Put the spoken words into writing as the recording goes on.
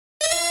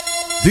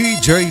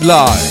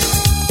Djlay.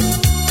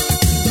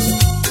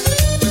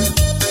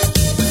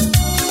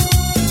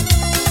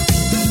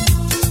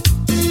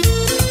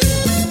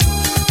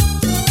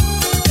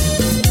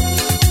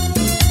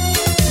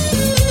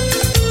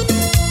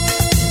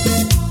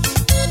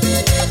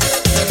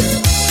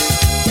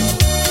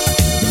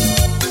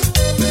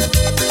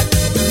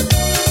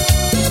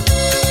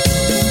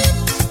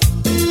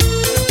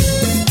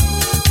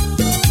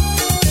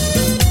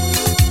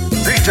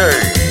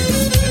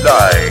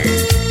 Djlay.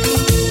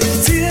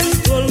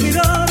 Siento al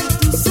mirar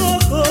tus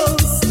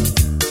ojos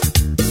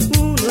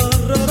una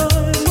rara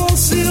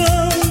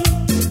emoción.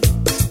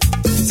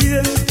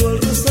 Siento al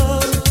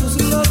rozar tus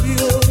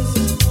labios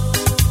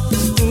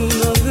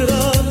una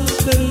gran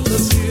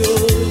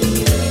tentación.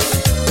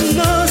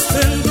 Mas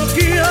tengo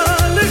que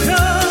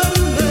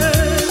alejarme,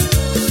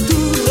 tú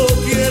lo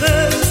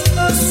quieres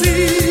así.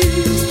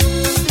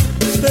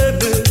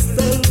 Debes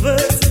tal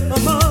vez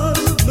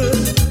amarme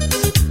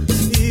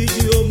y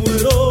yo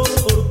muero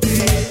por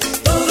ti.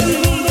 Todo el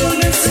mundo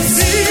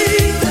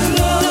necesita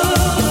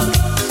amor,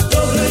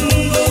 todo el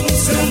mundo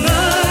busca una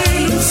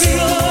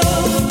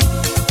ilusión.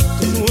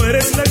 Tú no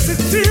eres la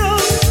excepción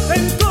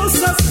en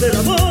cosas del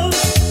amor,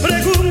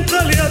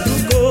 pregúntale a tu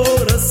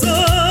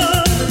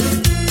corazón.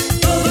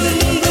 Todo el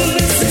mundo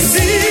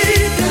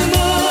necesita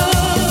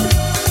amor,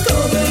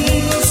 todo el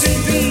mundo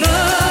siente una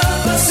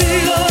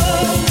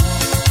pasión.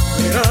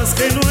 Verás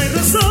que no hay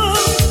razón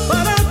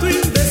para tu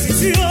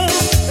indecisión,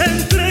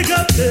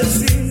 entrégate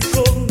sin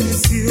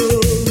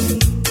condición.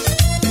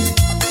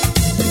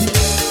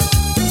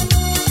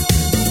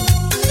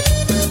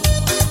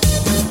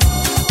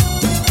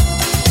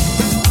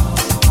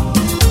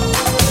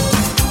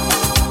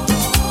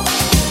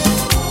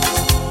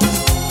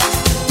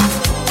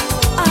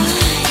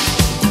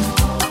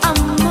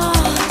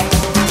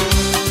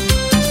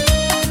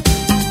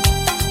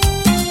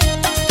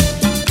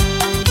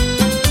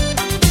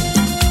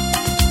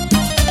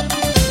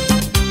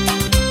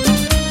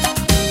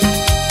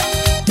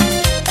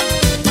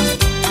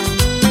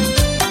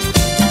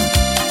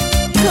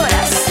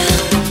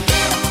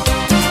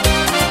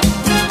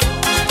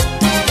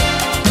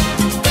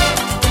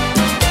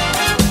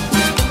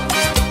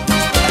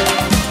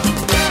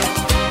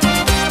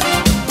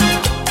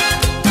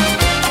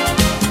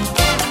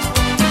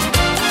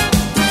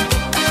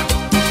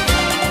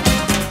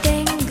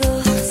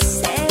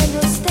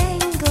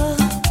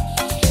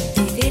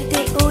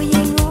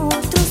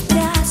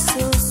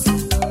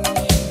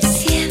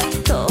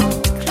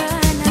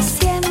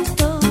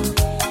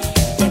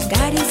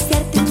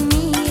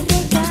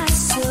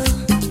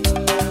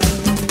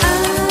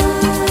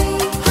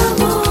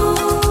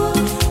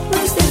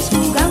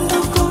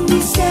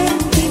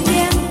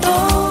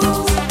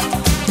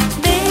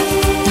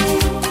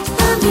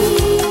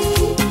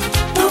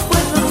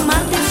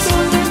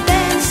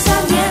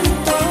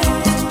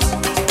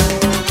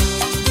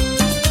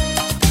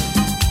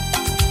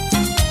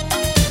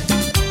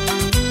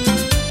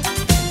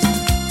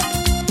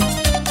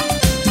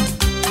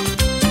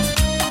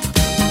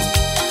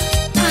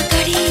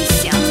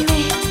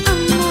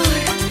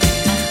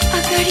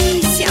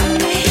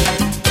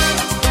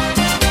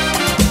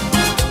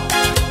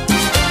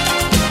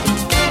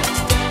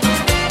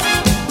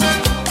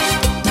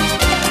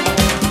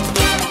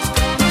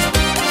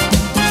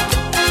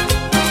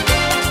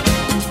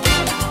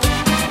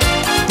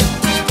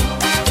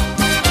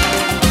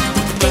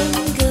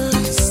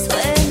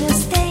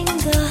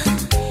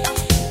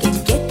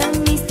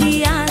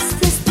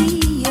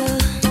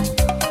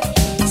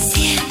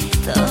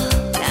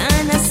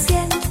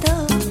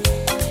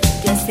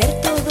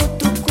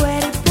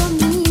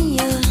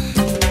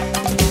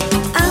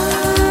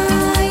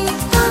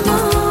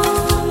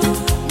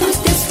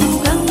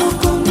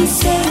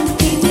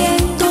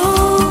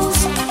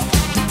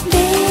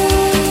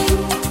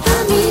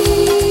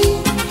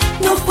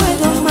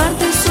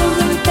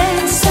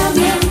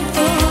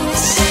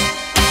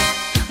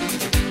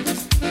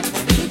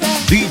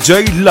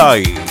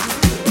 Djlay.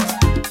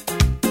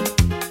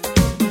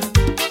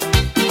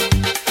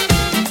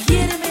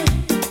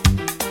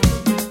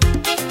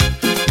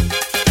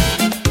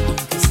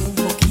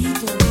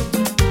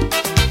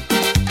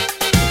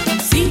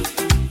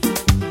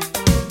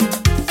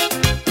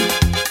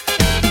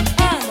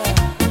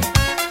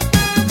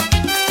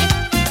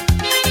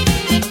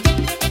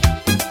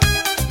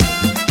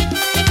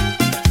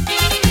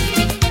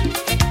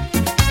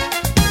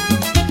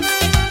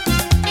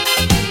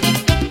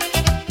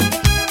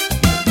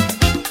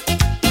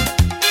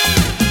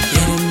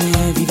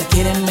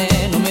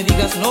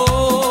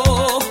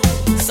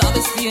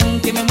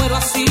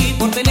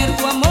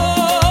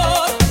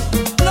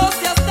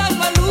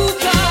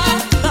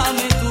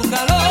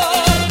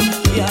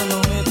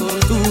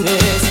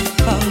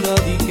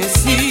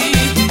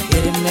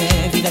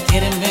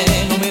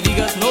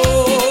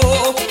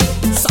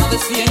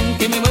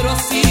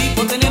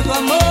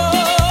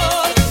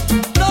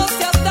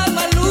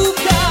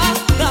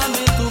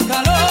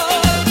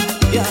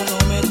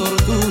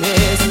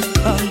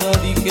 Anda,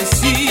 di que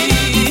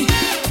sí.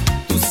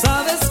 Tú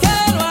sabes que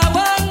no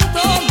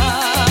aguanto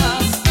más.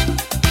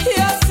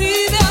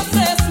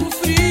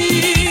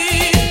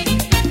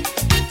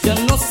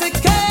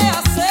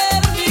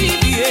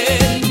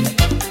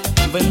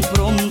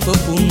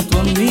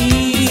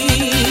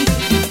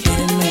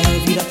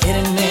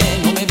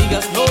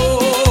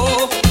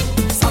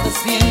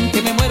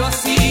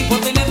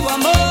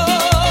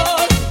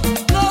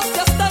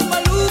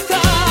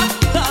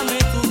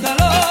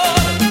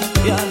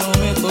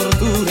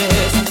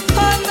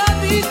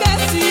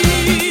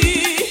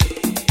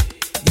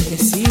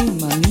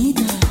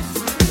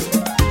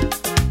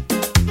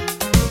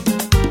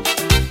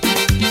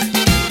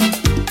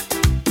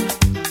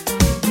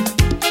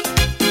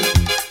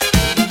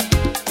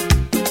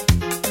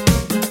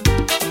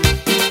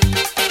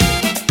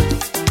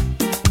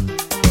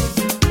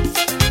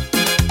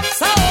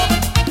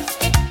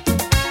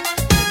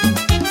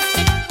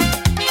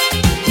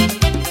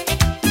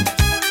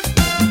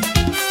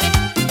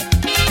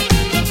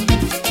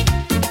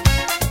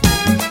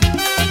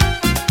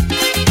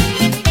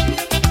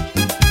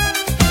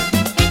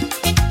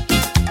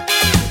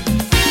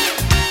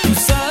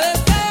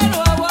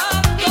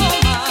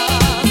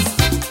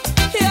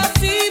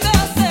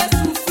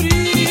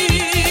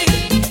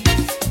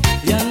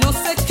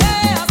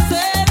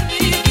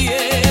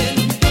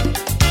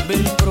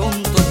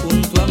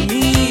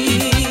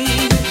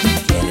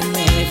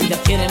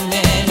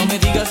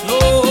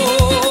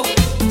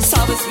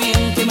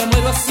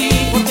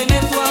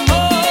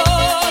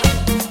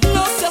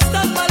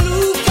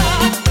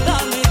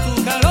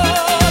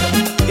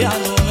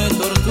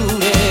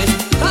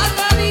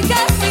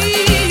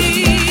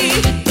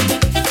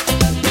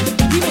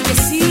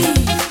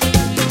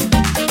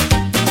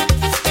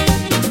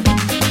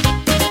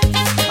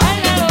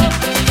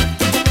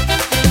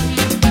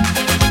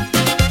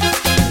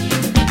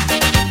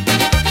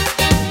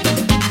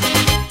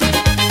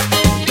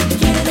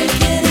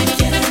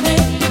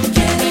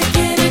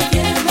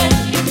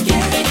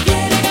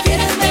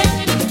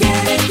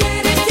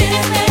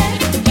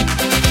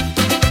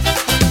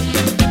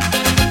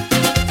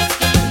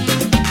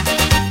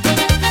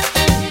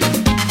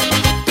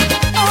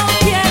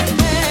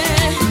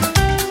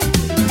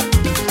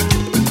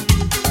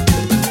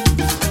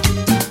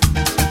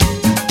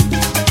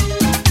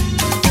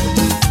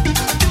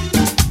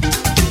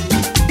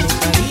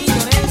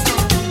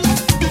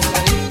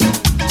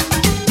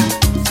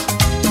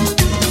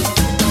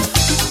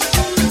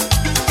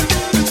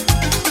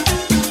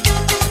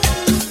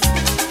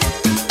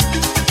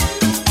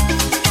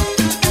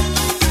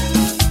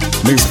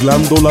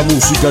 Mezclando la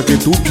música que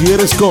tú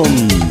quieres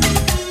con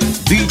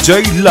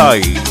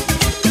Djlay.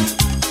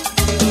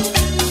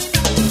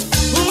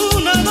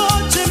 Una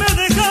noche me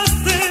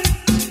dejaste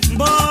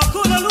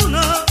bajo la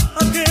luna,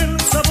 aquel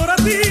sabor a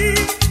ti.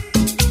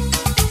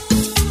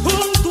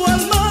 Junto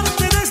al mar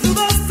te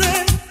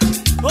desnudaste,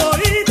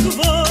 oí tu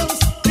voz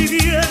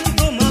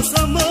pidiendo más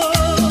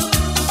amor.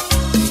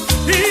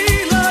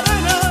 Y la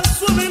arena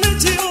suave me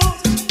echó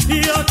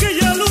y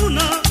aquella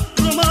luna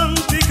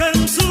romántica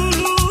en su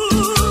luz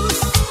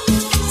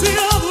se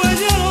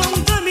adueñaron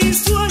de mis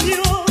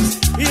sueños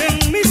y en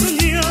mi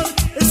soñar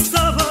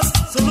estabas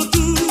solo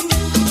tú.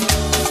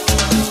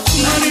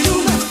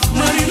 Mariluna,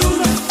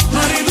 Mariluna,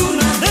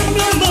 Mariluna de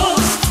mi amor,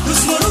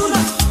 luz moruna,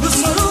 luz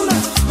moruna,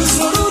 luz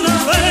moruna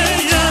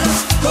bella,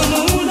 como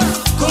una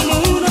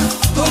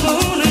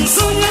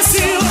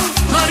ensoñación.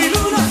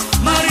 Mariluna,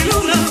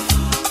 Mariluna,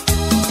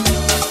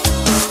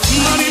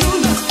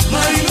 Mariluna,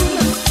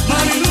 Mariluna,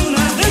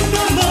 Mariluna de mi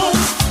amor,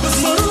 luz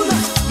moruna,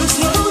 luz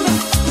moruna,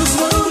 luz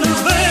moruna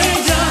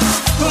bella,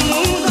 como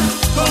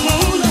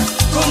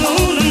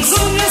una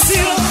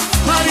ensoñación.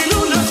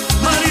 Mariluna,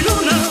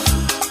 Mariluna.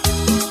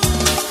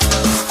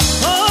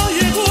 Hoy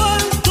he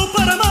vuelto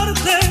para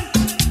amarte,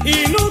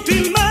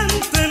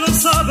 inútilmente lo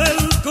sabe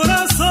el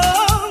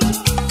corazón.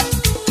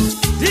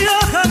 Ya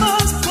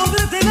jamás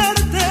podré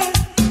tenerte,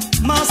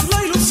 mas la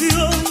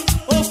ilusión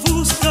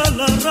ofusca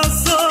la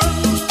razón.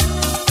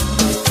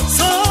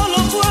 Solo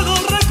puedo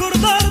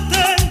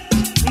recordarte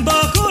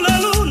bajo la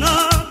luna,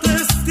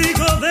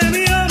 testigo de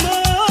mi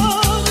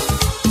amor.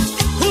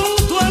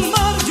 Junto al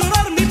mar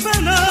llorar mi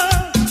pena,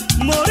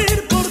 morir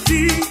por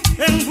ti,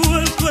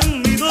 envuelto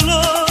en mi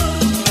dolor.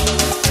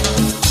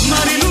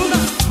 Mariluna,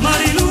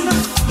 Mariluna,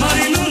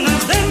 Mariluna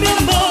de mi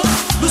amor,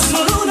 luz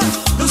moruna,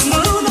 luz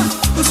moruna,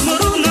 luz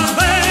moruna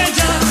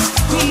bella,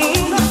 como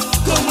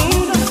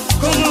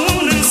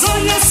una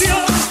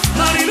ensoñación.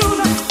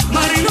 Mariluna,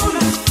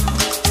 Mariluna,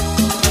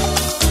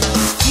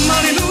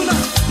 Mariluna,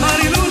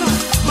 Mariluna,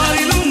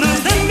 Mariluna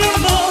de mi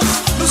amor,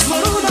 luz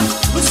moruna,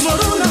 luz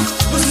moruna,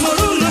 luz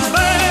moruna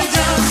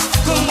bella,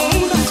 como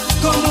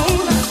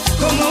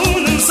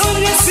una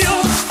ensoñación.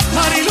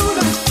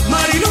 Mariluna,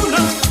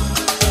 Mariluna.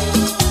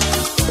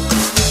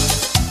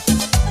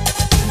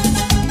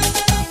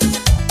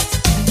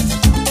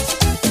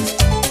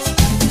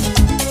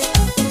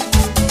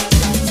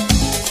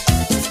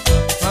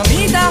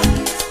 Mamita,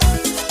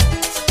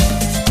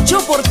 yo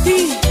por ti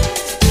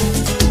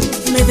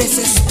me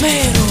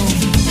desespero.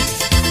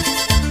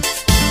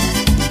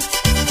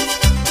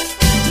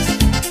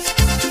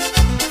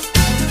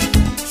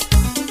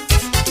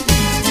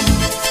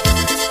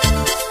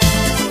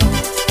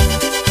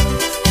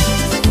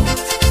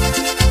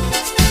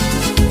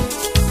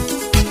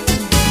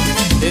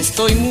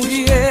 Estoy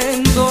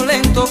muriendo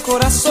lento,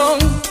 corazón,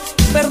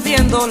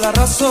 perdiendo la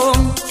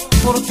razón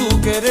por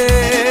tu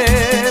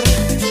querer.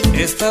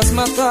 Estás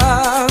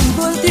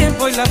matando el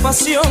tiempo y la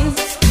pasión,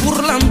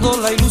 burlando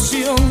la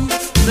ilusión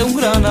de un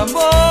gran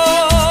amor.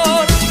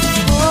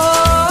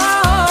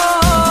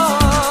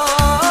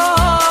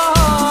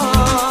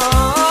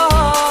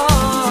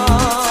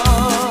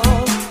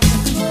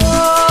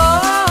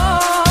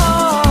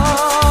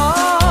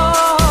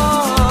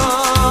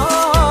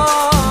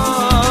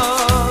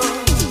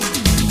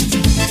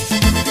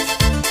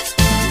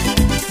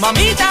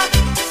 Mamita,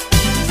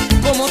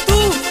 como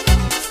tú,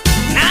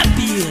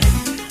 nadie.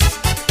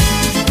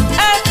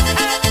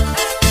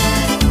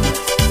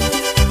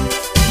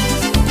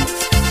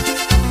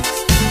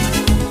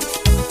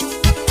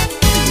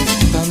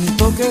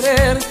 Tanto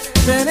querer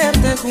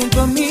tenerte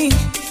junto a mí,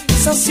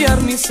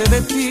 saciar mi sed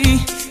de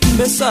ti,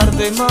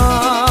 besarte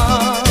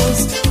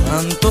más.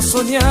 Tanto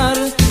soñar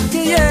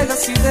que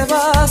llegas y te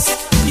vas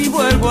y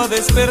vuelvo a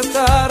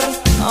despertar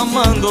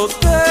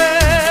amándote.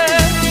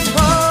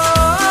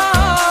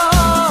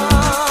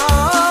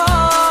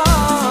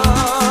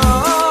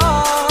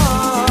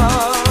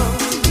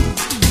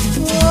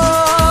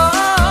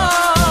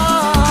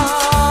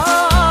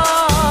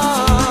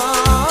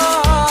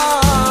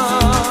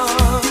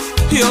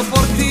 Yo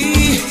por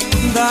ti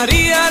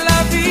daría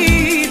la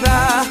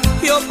vida,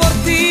 yo por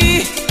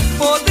ti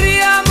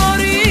podría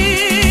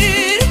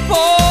morir,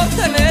 por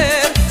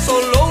tener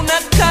solo una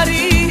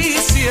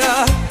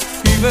caricia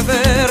y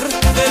beber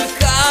del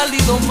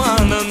cálido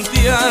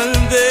manantial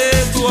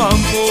de tu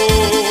amor.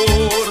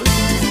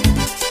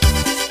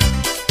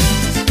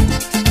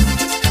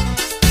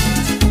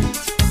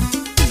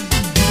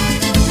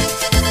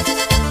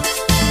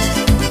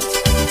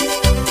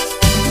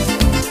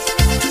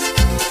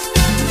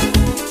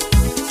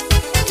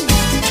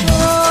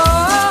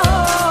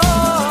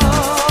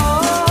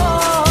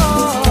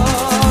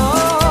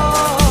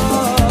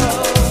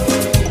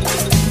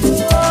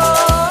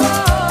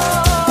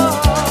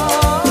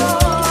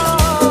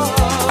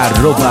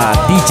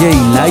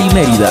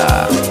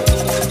 @Djlaymerida.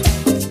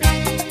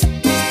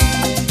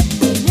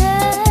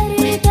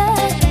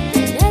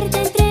 Tenerte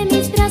entre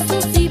mis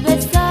brazos y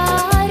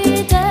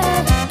besarte,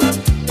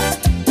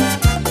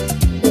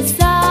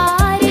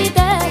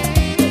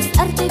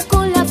 besarte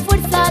con la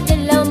fuerza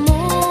del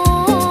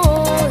amor.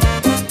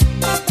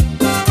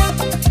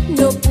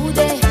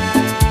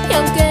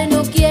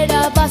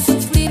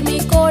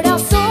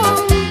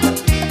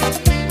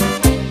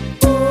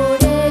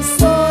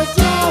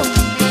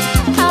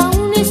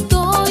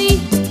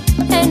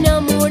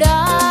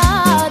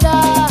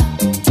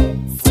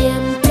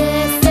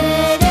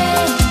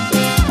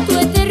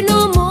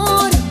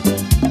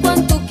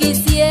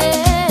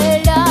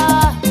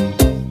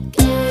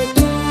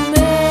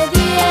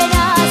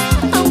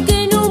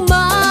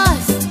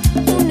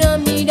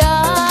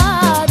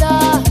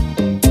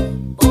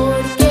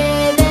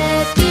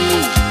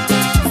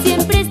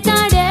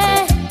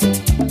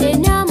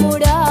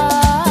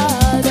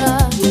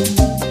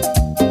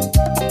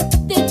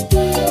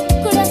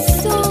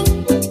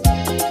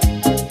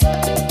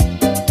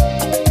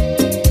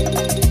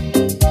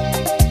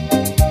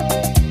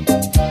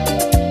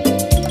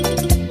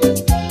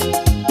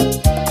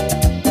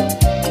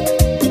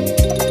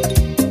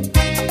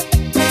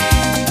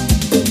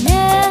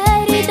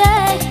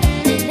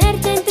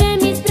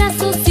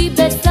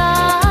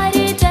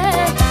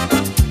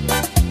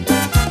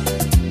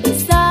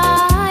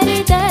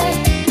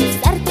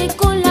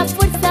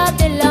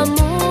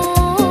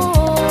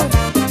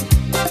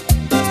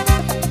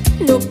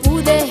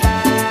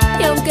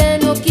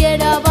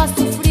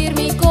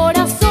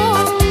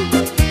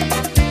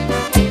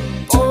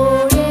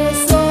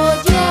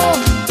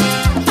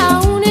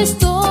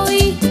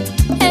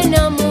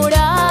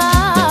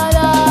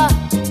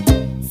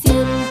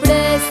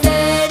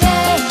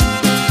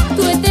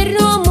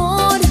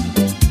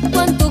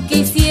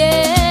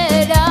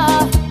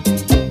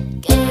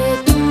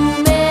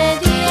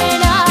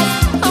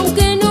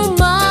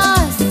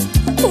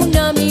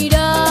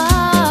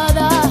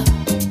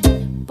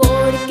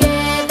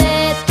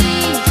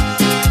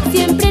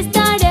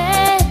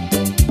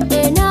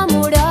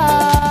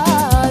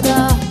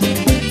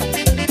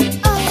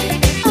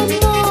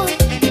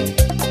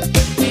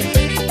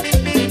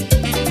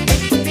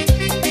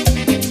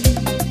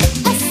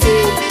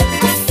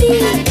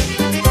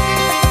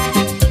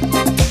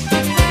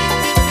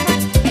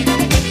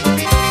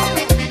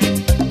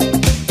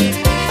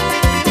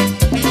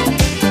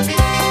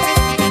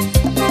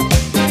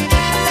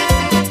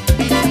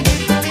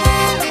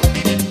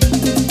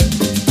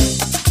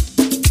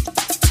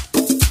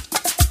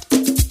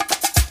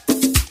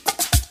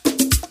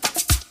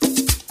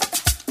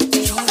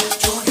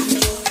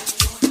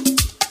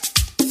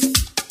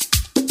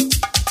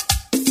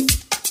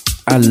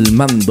 Al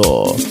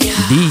mando,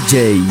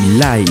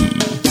 Djlay.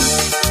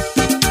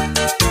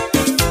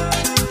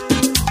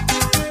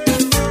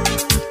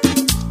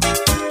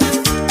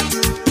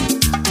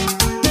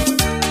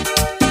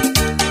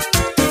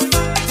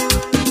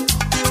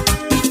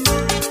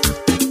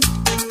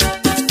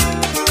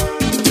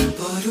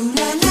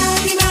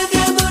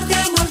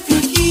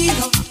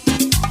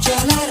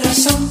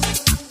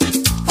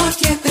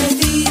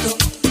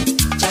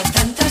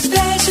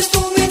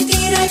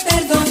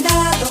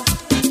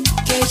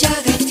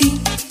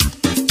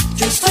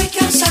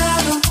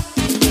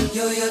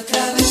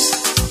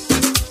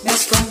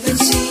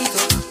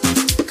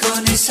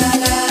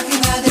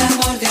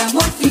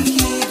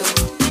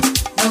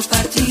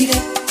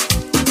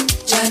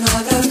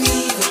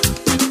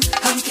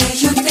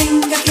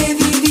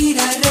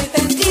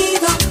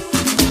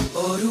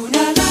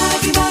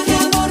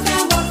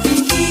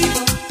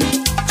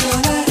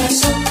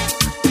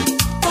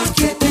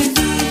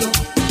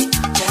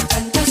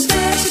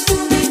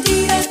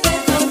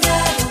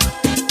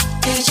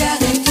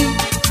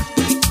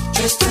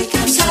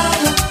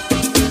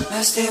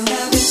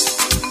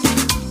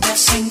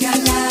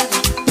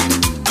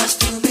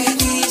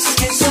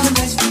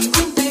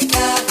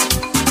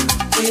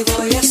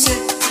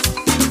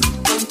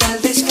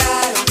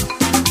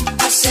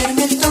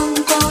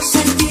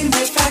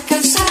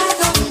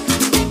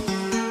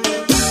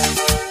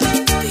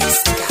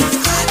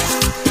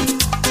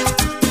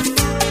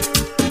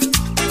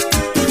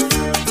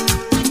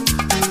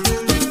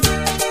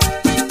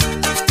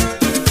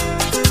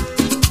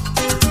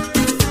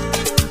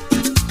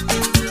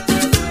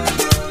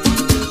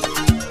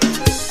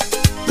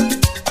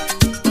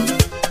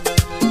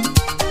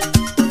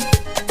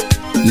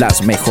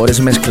 Las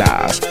mejores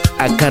mezclas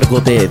a cargo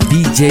de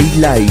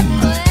Djlay.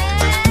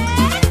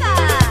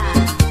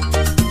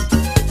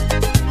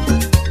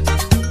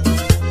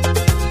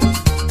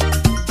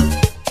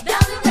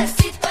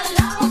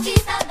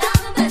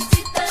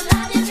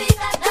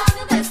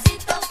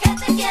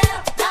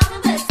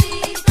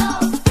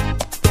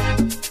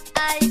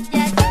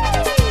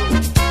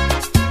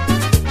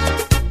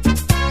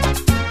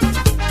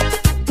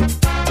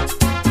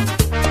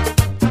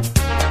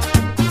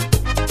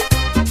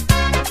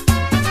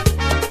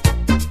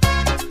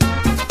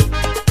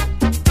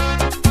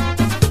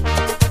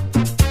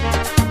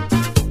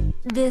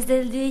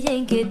 Desde el día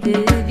en que te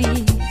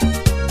vi,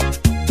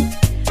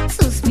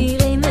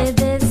 suspiré y me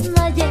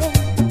desmayé.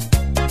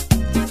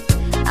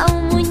 A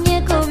un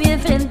muñeco me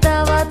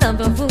enfrentaba, tan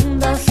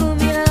profunda su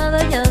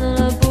mirada, ya no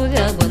la pude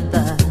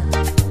aguantar.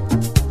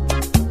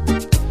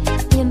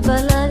 Y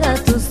empalaga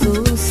tu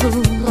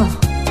susurro,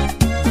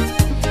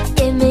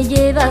 que me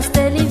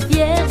llevaste al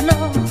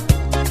infierno.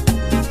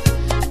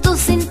 Tu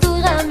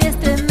cintura me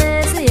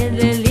estremece y el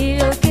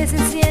delirio que se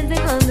siente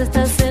cuando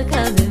estás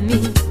cerca de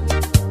mí.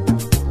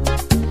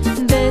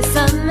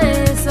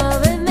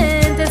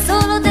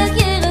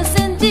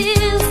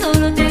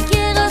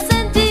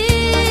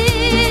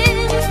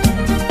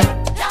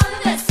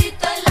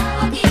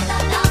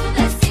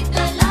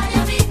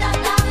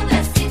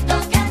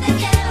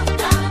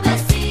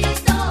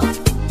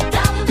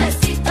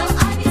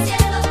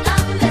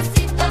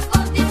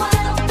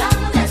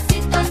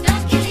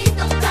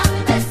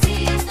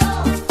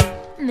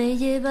 Me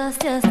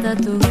llevaste hasta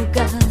tu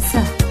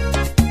casa,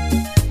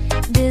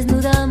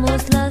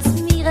 desnudamos las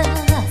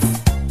miradas,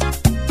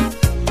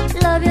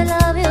 labio a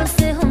labio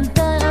se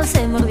juntaron,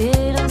 se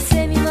mordieron,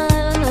 se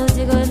mimaron, nos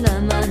llegó el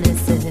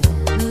amanecer,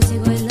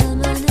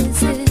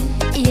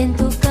 y en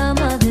tu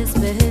cama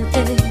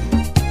desperté,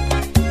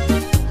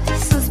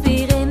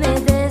 suspiré y me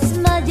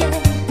desmayé.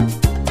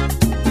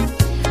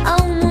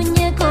 A un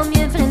muñeco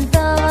me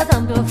enfrentaba,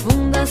 tan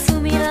profunda su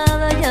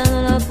mirada, ya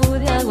no la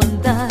pude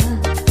aguantar.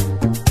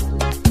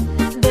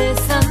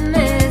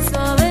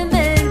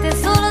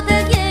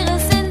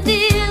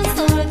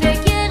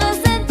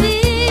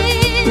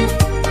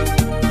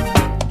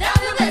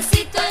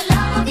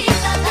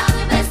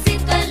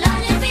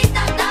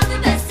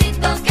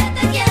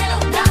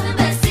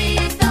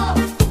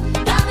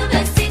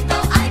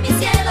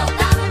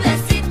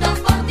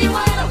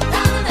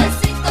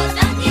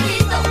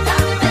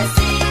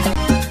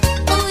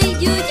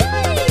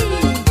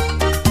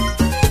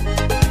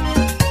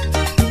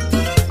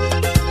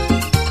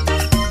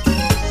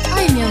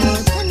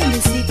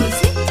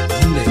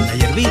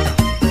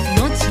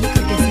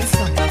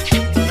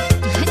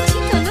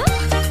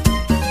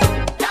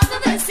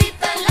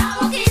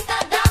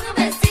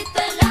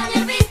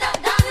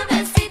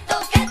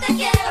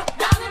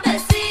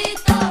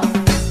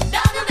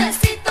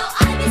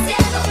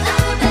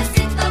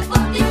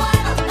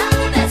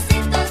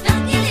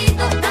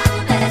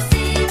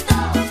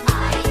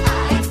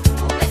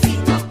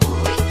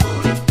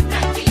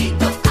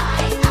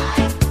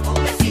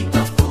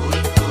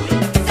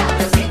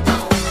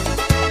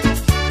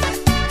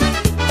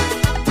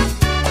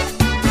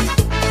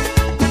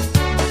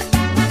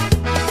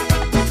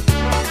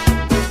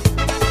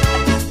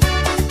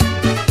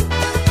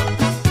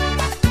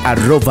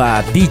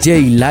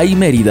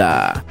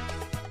 @Djlaymerida.